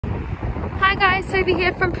Hi guys, Sophie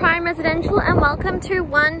here from Prime Residential and welcome to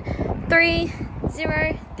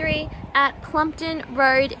 1303 at Plumpton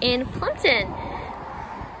Road in Plumpton.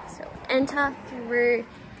 So enter through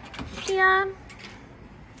here,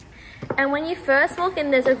 and when you first walk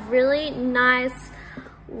in there's a really nice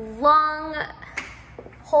long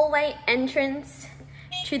hallway entrance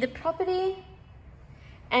to the property,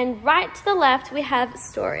 and right to the left we have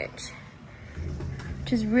storage,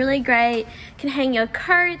 which is really great. You can hang your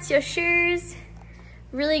coats, your shoes,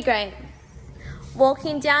 really great.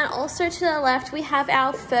 Walking down also to the left, we have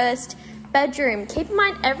our first bedroom. Keep in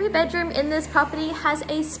mind, every bedroom in this property has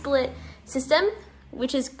a split system,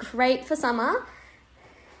 which is great for summer.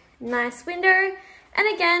 Nice window,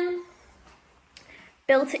 and again,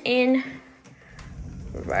 built-in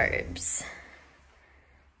robes.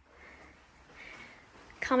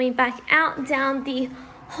 Coming back out down the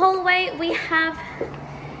hallway, we have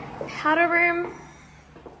powder room.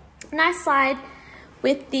 Nice slide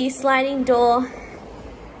with the sliding door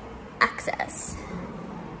access.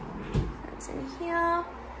 That's in here.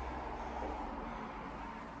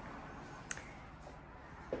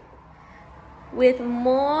 With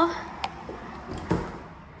more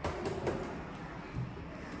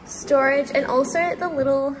storage and also the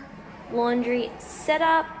little laundry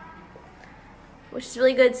setup, which is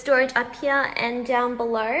really good. Storage up here and down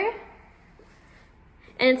below,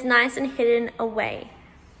 and it's nice and hidden away.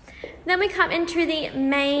 Then we come into the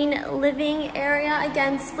main living area.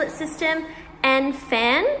 Again, split system and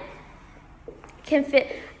fan. Can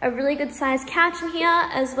fit a really good sized couch in here,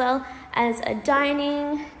 as well as a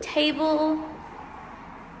dining table.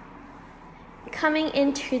 Coming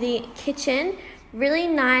into the kitchen, really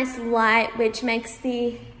nice light, which makes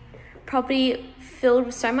the property filled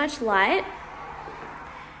with so much light.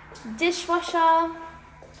 Dishwasher,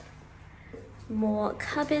 more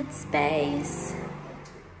cupboard space,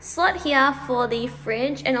 slot here for the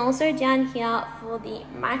fridge, and also down here for the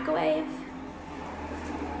microwave.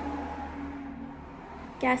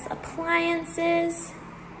 Gas appliances.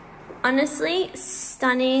 Honestly,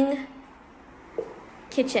 stunning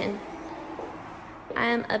kitchen. I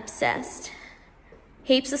am obsessed.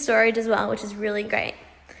 Heaps of storage as well, which is really great.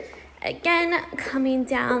 Again, coming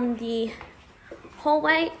down the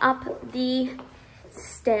hallway, up the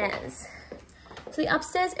stairs. So the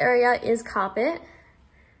upstairs area is carpet,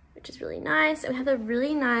 which is really nice. And we have a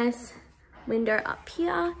really nice window up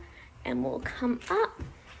here, and we'll come up.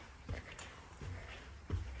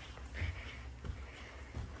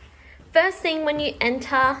 First thing when you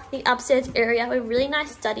enter the upstairs area, a really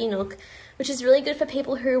nice study nook, which is really good for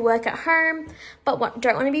people who work at home but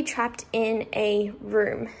don't want to be trapped in a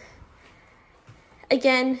room.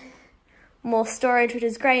 Again, more storage, which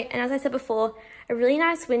is great. And as I said before, a really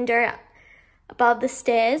nice window above the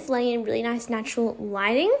stairs, laying in really nice natural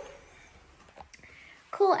lighting.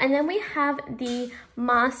 Cool. And then we have the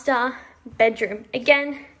master bedroom.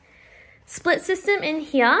 Again, split system in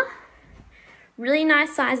here. Really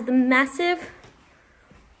nice size, the massive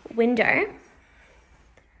window.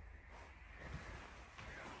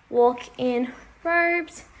 Walk-in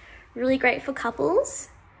robes, really great for couples.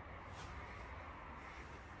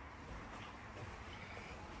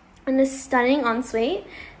 And this stunning ensuite,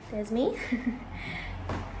 there's me.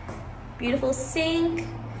 Beautiful sink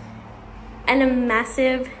and a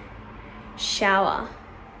massive shower.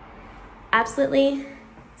 Absolutely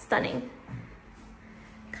stunning.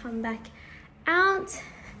 Come back out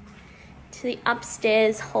to the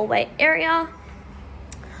upstairs hallway area.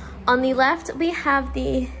 On the left, we have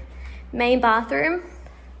the main bathroom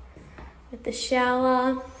with the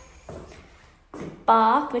shower,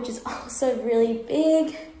 bath, which is also really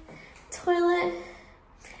big, toilet,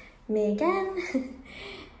 me again,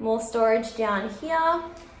 more storage down here,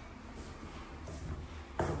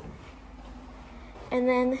 and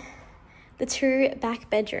then the two back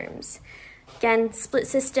bedrooms. Again, split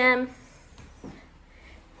system,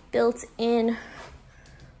 built-in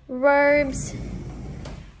robes,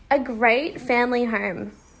 a great family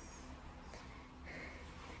home.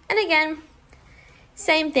 And again,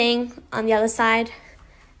 same thing on the other side,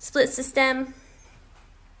 split system,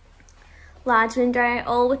 large window,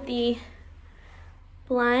 all with the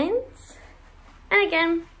blinds, and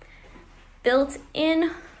again,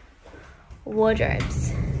 built-in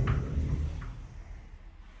wardrobes.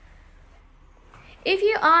 If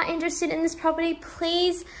you are interested in this property,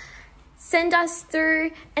 please send us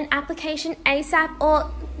through an application ASAP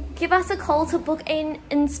or give us a call to book an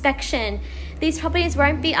inspection. These properties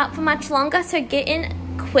won't be up for much longer, so get in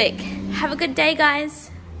quick. Have a good day, guys.